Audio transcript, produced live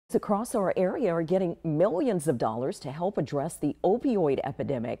Across our area are getting millions of dollars to help address the opioid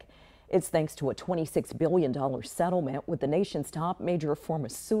epidemic. It's thanks to a $26 billion settlement with the nation's top major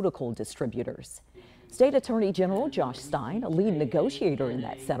pharmaceutical distributors. State Attorney General Stein, a lead negotiator in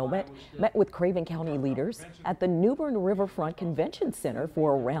that settlement, met with Craven County leaders at the Bern Riverfront Convention Center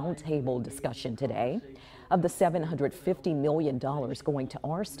for a roundtable discussion today. Of the $750 million going to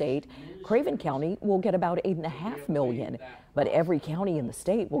our state, Craven County will get about $8.5 million, but every county in the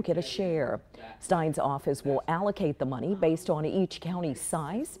state will get a share. Stein's office will allocate the money based on each county's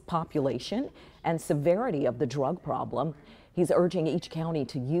size, population, and severity of the drug problem. He's urging each county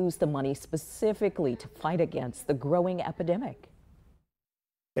to use the money specifically to fight against the growing epidemic.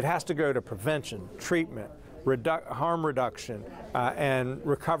 It has to go to prevention, treatment, harm reduction, and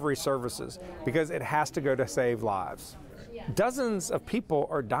recovery services, because it has to go to save lives. Dozens of people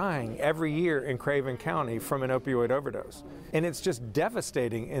are dying every year in Craven County from an opioid overdose, and it's just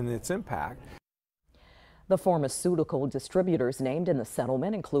devastating in its impact. The pharmaceutical distributors named in the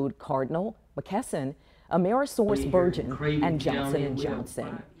settlement include Cardinal, McKesson, AmerisourceBergen, and Johnson &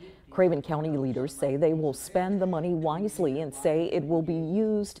 Johnson. Craven County leaders say they will spend the money wisely and say it will be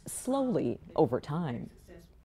used slowly over time.